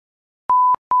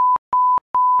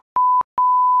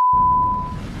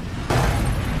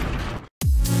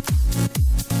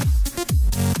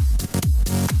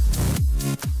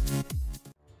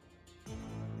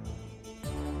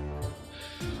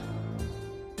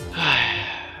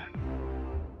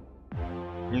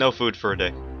No food for a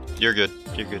day. You're good.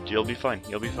 You're good. You'll be fine.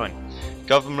 You'll be fine.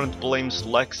 Government blames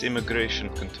lax immigration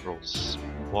controls.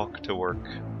 Walk to work.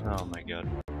 Oh my god.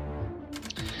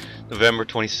 November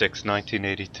 26,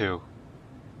 1982.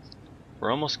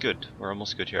 We're almost good. We're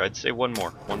almost good here. I'd say one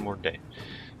more day.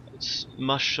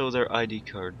 Must show their ID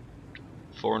card.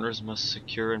 Foreigners must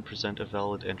secure and present a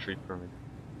valid entry permit.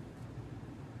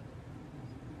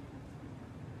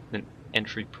 An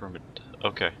entry permit.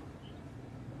 Okay.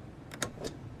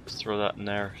 Let's throw that in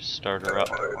there. Start her up.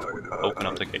 Open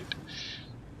up the gate.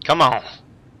 Come on!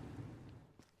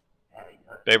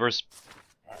 Babers.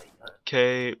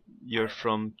 Okay, you're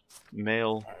from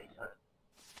male.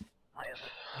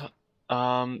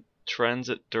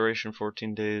 Transit duration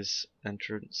 14 days.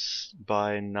 Entrance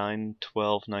by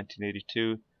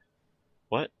 9/12/1982.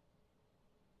 What?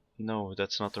 No,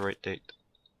 that's not the right date.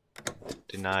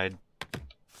 Denied.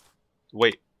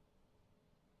 Wait.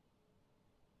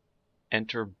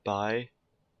 Enter by.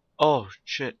 Oh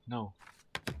shit! No.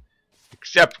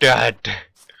 Accepted.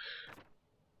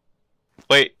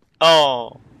 Wait.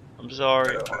 Oh, I'm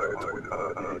sorry.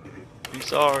 I'm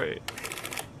sorry.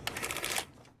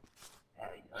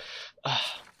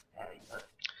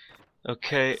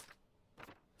 Okay.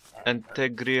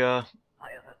 Antegria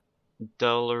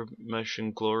Dollar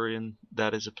Mission Glorian.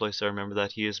 That is a place I remember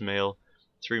that. He is male.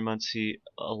 3 months. He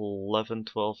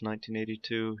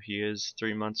 11/12/1982. He is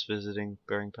 3 months visiting.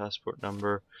 Bearing passport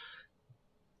number.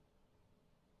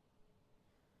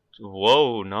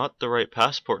 Whoa, not the right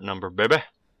passport number, baby.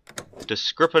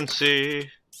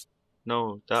 Discrepancy.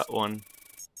 No, that one.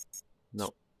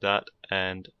 No, that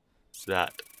and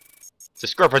that.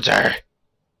 Discrepancy.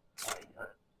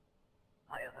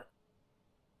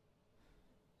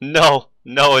 No,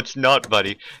 no, it's not,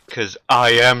 buddy. 'Cause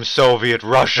I am Soviet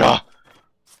Russia.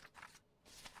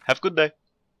 Have a good day.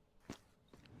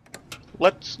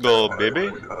 Let's go, baby.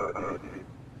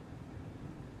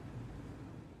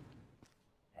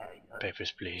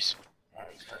 Papers, please.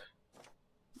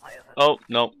 Oh,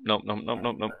 no, no, no, no,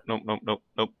 no, no, no, no, no,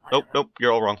 no, nope, nope.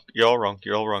 You're all wrong. You're all wrong.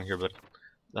 You're all wrong here, buddy.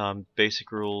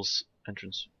 Basic rules.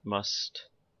 Entrance must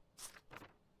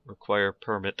require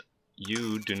permit.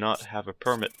 You do not have a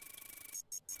permit.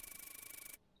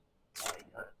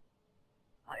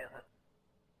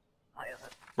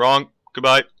 Wrong.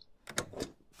 Goodbye.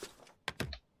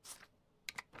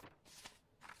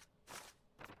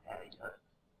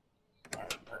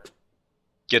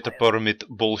 Get a permit.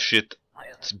 Bullshit.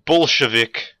 It's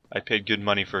Bolshevik. I paid good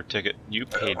money for a ticket. You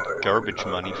paid garbage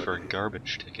money for a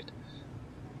garbage ticket.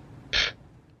 Pfft.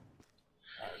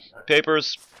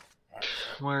 Papers.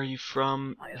 Where are you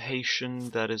from?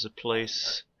 Haitian. That is a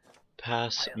place.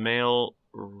 Pass. Male.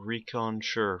 Recon.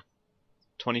 Sure.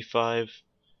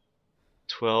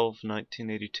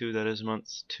 25/12/1982. That is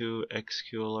month 2.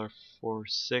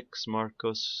 XQLR46.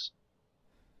 Marcos.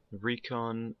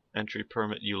 Recon. Entry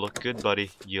permit. You look good,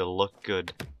 buddy. You look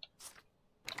good.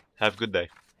 Have a good day.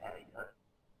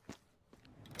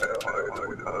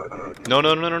 No,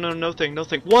 no, no, no, no, no thing, no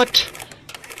thing. What?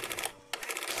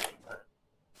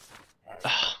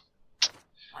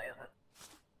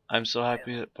 I'm so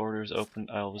happy that borders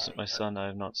opened. I'll visit my son. I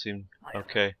have not seen.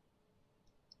 Okay.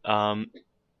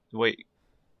 Wait.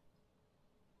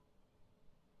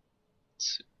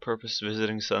 Purpose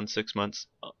visiting son 6 months.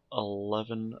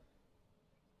 11.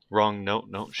 Wrong. No,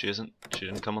 no, she isn't. She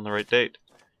didn't come on the right date.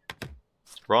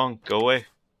 Wrong. Go away.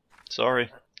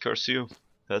 Sorry. Curse you.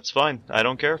 That's fine. I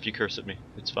don't care if you curse at me.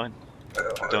 It's fine.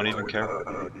 Don't even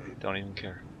care. Don't even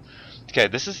care. Okay,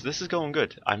 this is going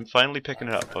good. I'm finally picking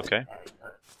it up, okay?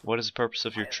 What is the purpose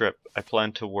of your trip? I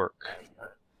plan to work.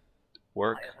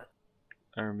 Work.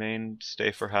 I remain,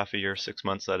 stay for half a year, 6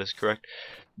 months, that is correct.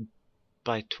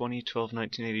 By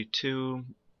 2012/1982,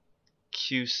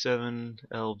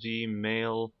 Q7LV,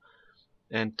 male,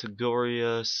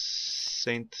 Antegoria,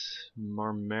 Saint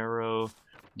Marmero.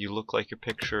 You look like your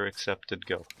picture, accepted,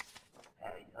 go.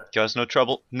 Guys, no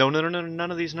trouble. No, no, no, no,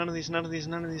 none of these, none of these, none of these,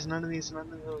 none of these, none of these,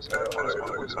 none of those, none of those, none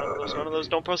of those, none of those, none of those,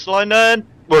 don't press the line then!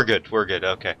 We're good,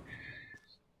 okay.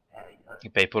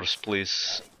 Papers,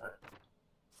 please.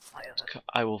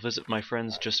 I will visit my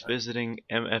friends just visiting.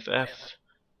 MFF.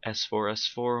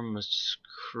 S4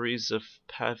 Muskrizov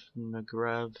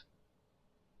Pavnagrav.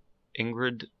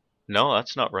 Ingrid. No,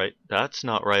 that's not right. That's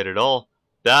not right at all.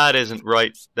 That isn't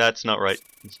right. That's not right.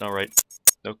 It's not right.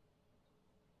 No.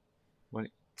 What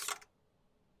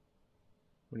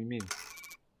do you mean?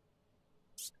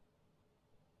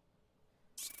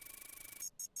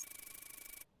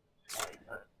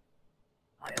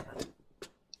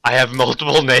 I have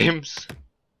multiple names?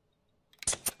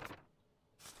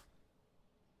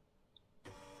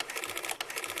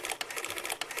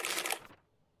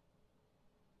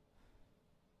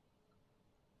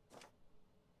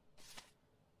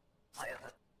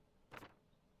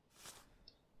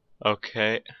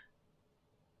 Okay.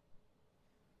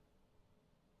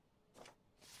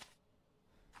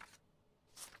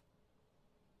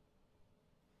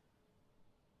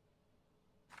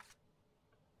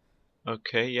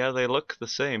 Okay, yeah, they look the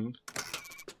same.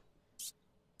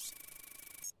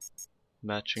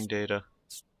 Matching data.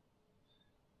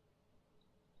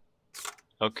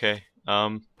 Okay,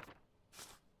 oh,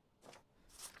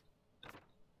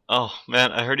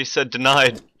 man, I heard he said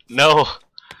denied. No!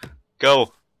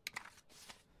 Go!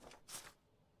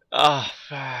 Ah,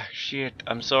 shit,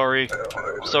 I'm sorry.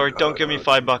 Sorry, don't give me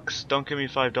 $5. Don't give me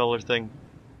 $5 thing.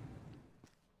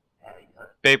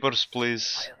 Papers,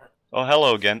 please. Oh,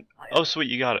 hello again. Oh, sweet,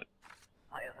 you got it.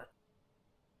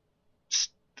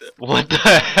 What the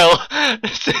hell?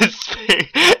 This is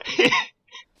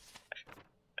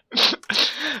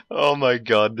Oh my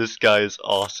god, this guy is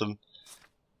awesome.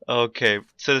 Okay,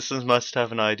 citizens must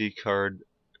have an ID card.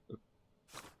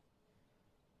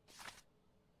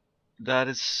 That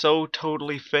is so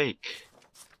totally fake.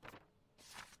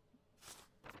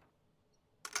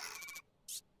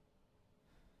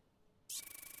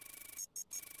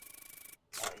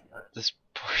 This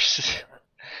person...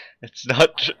 It's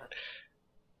not...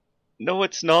 No,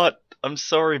 it's not. I'm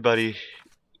sorry, buddy.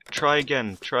 Try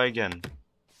again. Try again.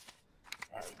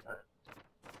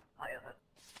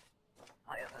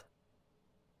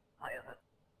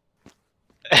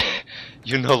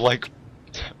 You know, like...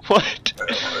 What?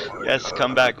 Yes,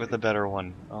 come back with a better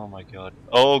one. Oh my god.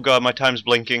 Oh god, my time's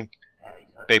blinking.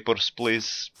 Papers,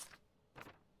 please.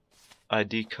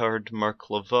 ID card, Mark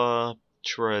Lava,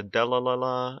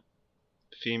 Tradelalala.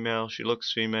 Female, she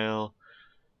looks female.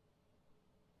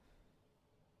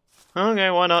 Okay,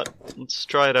 why not? Let's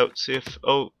try it out, see if...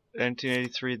 Oh,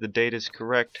 1983, the date is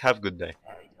correct. Have a good day.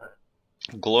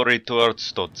 Glory to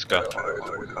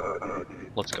Arstotska.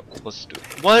 Let's go, let's do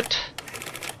it. What?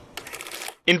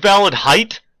 Invalid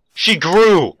height? She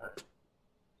grew! Oh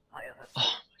my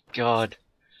god.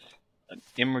 I'm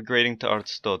immigrating to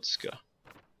Arstotska.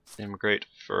 Immigrate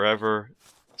forever.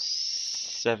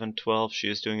 712, she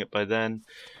is doing it by then.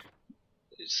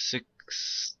 6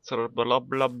 blah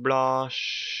blah blah.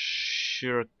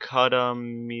 Shirkada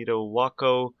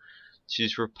Mitowako.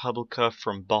 She's Republica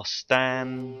from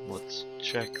Boston. Let's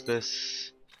check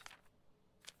this.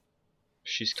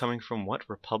 She's coming from what?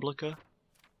 Republica?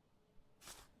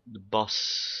 The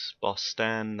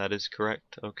Boston, that is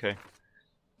correct. Okay.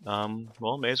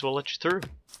 Well, may as well let you through.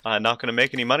 I'm not gonna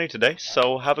make any money today,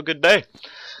 so have a good day.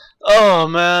 Oh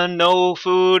man, no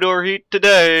food or heat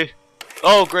today.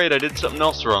 Oh great, I did something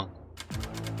else wrong.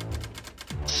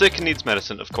 Sick and needs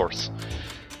medicine, of course.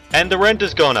 And the rent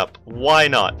is going up. Why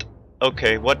not?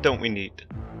 Okay, what don't we need?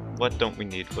 What don't we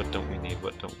need? What don't we need?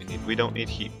 What don't we need? We don't need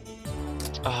heat.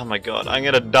 Oh my god, I'm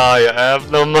gonna die. I have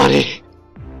no money.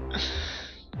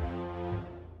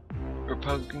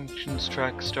 Republicans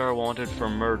track star wanted for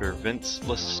murder. Vince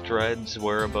Lestred's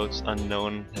whereabouts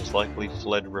unknown, has likely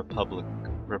fled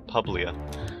Republia.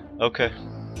 Okay.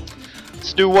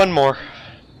 Let's do one more.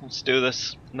 Let's do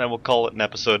this, and then we'll call it an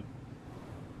episode.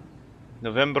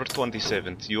 November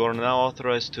 27th. You are now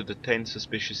authorized to detain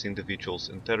suspicious individuals.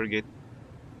 Interrogate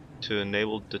to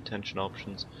enable detention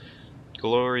options.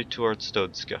 Glory to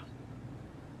Arstotska.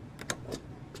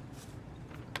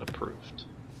 Approved.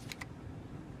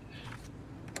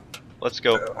 Let's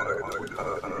go.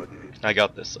 I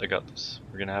got this, I got this.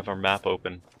 We're gonna have our map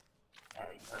open.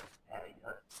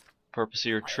 Purpose of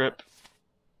your trip.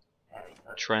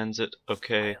 Transit,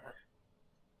 okay.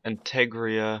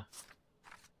 Integria,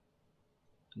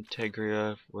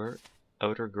 where?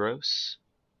 Outer Gross?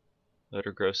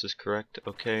 Outer Gross is correct,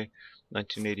 okay.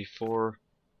 1984.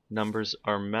 Numbers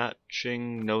are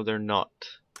matching. No, they're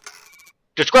not.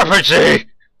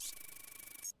 Discrepancy!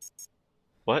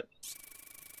 What?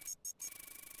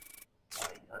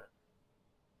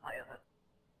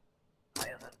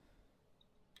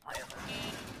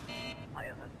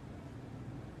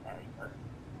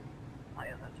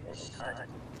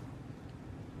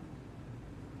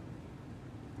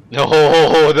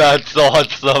 Oh, that's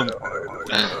awesome!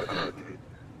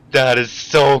 That is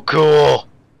so cool!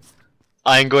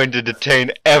 I'm going to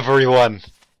detain everyone!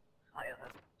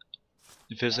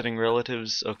 Visiting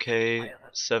relatives, okay.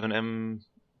 7MWT,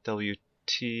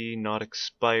 not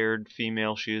expired.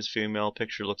 Female, she is female.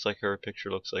 Picture looks like her, picture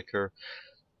looks like her.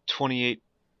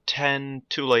 2810,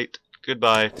 too late.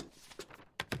 Goodbye.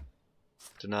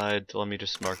 Denied. Let me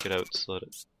just mark it out so that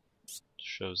it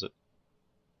shows it.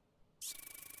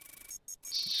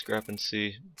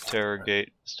 Discrepancy.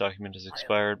 Interrogate. This document is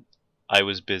expired. I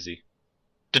was busy.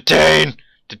 Detain!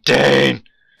 Detain!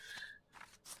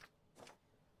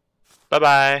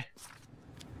 Bye-bye.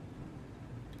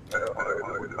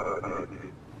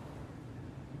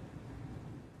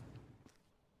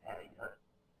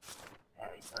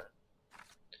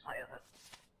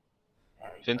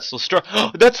 Vince Lestrade.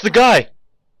 Oh, that's the guy!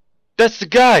 That's the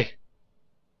guy!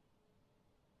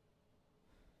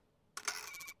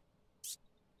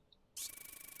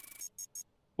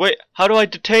 Wait, how do I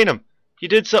detain him? He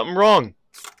did something wrong.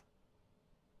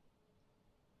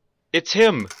 It's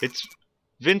him. It's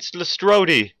Vince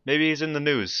Lestrade. Maybe he's in the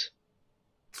news.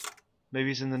 Maybe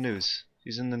he's in the news.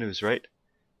 He's in the news, right?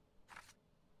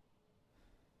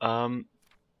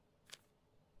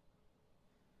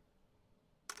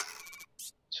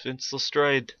 It's Vince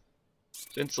Lestrade.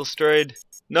 Vince Lestrade.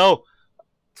 No!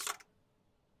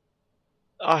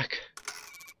 Ugh.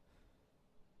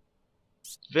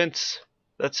 Vince.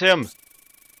 That's him.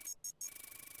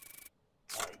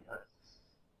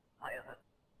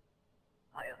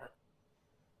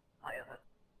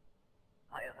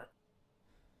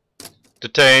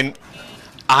 Detain.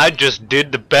 I just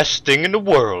did the best thing in the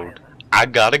world. I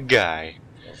got a guy.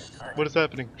 What is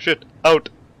happening? Shit. Out.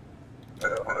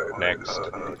 Next.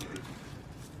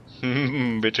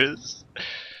 Bitches.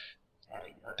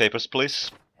 Papers, please.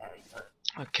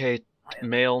 Okay.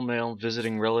 Male,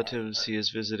 visiting relatives. He is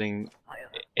visiting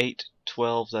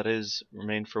 8/12. That is,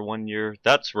 remain for 1 year.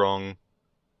 That's wrong.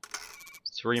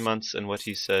 3 months and what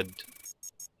he said.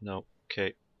 No.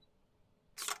 Okay.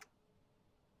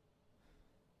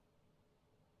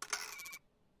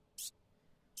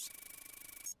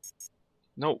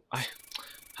 No,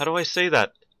 how do I say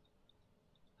that?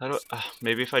 How do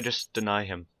maybe if I just deny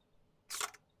him.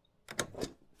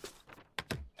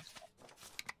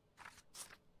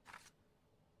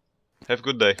 Have a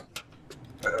good day.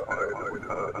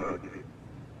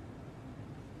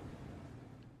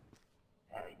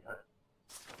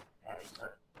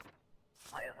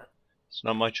 It's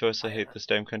not my choice, I hate this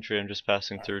damn country, I'm just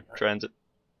passing through transit.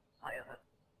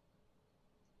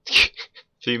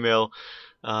 Female,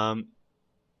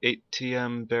 8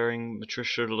 TM bearing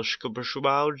Matricia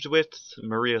with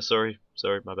Maria, sorry,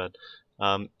 my bad.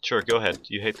 Sure, go ahead.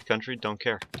 You hate the country? Don't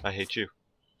care. I hate you.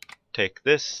 Take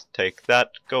this, take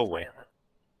that, go away.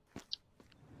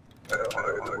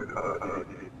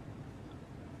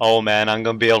 Oh man, I'm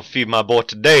gonna be able to feed my boy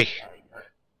today.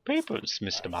 Papers,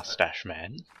 Mr. Mustache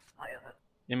Man.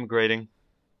 Immigrating.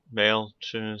 Male,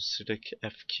 Tunisic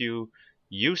FQ.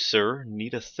 You, sir,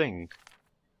 need a thing.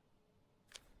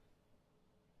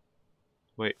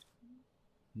 Wait.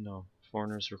 No.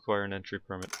 Foreigners require an entry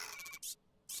permit.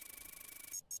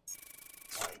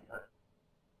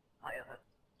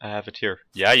 I have it here.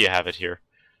 Yeah, you have it here.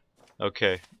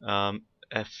 Okay.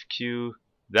 FQ.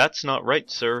 That's not right,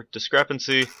 sir.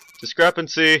 Discrepancy.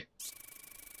 Discrepancy.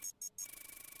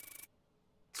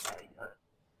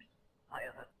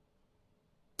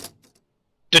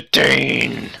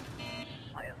 Detain!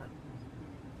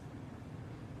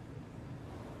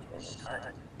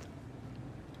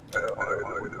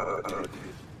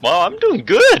 Well, I'm doing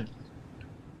good!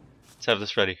 Let's have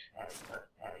this ready.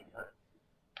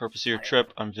 Purpose of your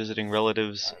trip, I'm visiting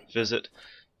relatives. Visit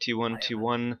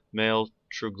T1, male,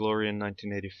 True Glory in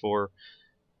 1984.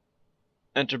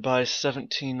 Enter by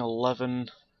 1711.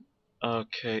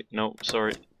 Okay, no,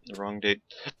 sorry, the wrong date.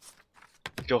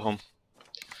 Go home.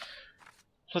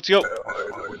 Let's go!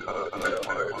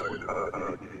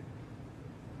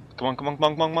 Come on, come on, come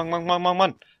on, come on, come on, come on, come on, come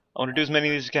on! I want to do as many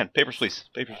of these as I can. Papers, please.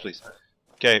 Papers, please.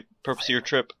 Okay, purpose of your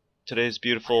trip. Today's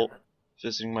beautiful.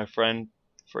 Visiting my friend.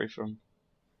 Free from...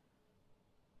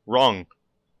 Wrong.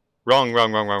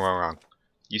 Wrong.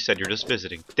 You said you're just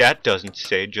visiting. That doesn't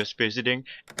say just visiting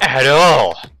at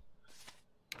all!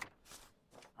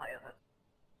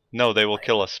 No, they will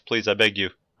kill us. Please, I beg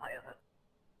you.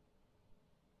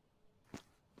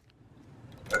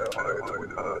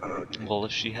 Well,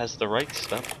 if she has the right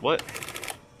stuff, what?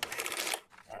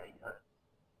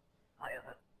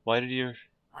 Why did you...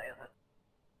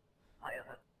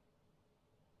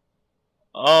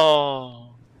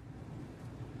 Oh...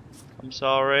 I'm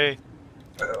sorry.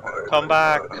 Come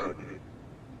back.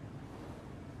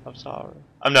 I'm sorry.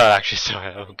 I'm not actually sorry,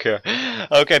 I don't care.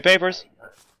 Okay, papers.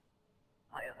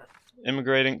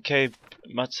 Immigrating. Okay,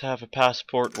 must have a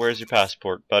passport. Where's your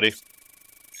passport, buddy?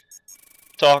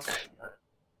 Talk.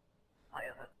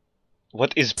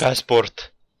 What is passport?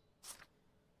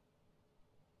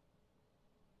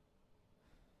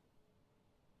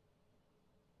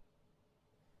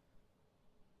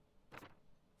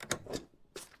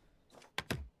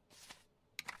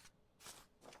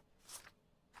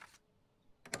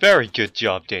 Very good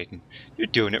job, Dayton. You're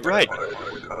doing it right.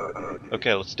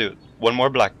 Okay, let's do it. One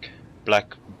more black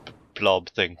blob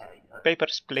thing.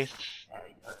 Papers, please.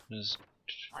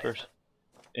 First.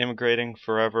 Immigrating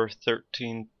forever.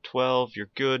 1312. You're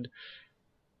good.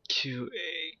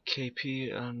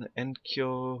 QAKP on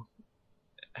Enkyo.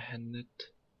 Hanet.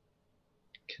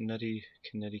 Kennedy.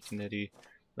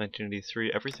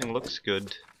 1983. Everything looks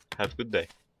good. Have a good day.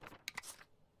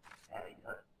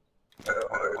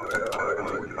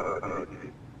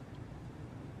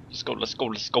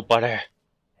 Let's go, buddy.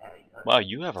 Wow,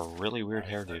 you have a really weird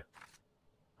hairdo.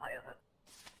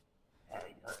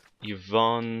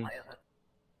 Yvonne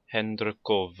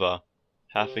Hendrikova.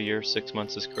 Half a year, 6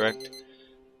 months is correct.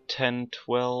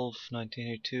 10/12,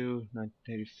 1982,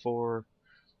 1984.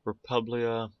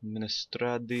 Republia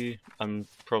Ministradi. I'm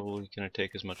probably going to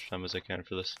take as much time as I can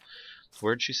for this.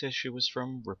 Where'd she say she was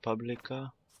from?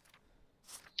 Republica?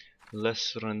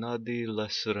 Les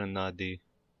Renadi.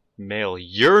 Male.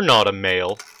 You're not a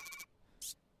male!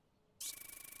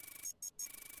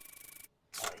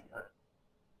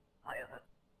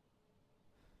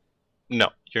 No,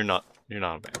 you're not. You're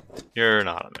not a male. You're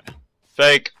not a male.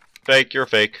 Fake! Fake, you're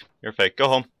fake. You're fake. Go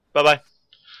home. Bye-bye.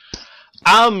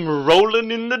 I'm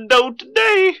rolling in the dough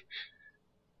today!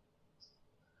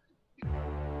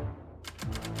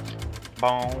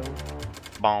 Boom.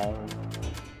 Boom.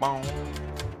 Boom.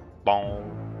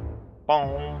 Boom.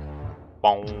 Boom.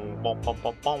 Boom. Boom. Boom.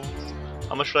 Boom. Boom.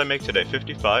 How much should I make today?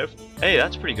 55? Hey,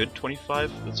 that's pretty good.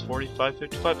 25, that's 45,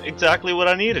 55. Exactly what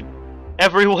I needed.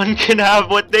 Everyone can have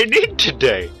what they need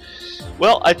today.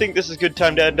 Well, I think this is a good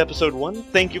time to end episode 1.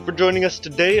 Thank you for joining us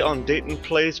today on Dayton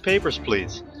Plays Papers,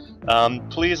 Please.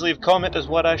 Please leave a comment as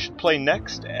what I should play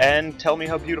next, and tell me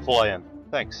how beautiful I am.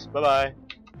 Thanks. Bye-bye.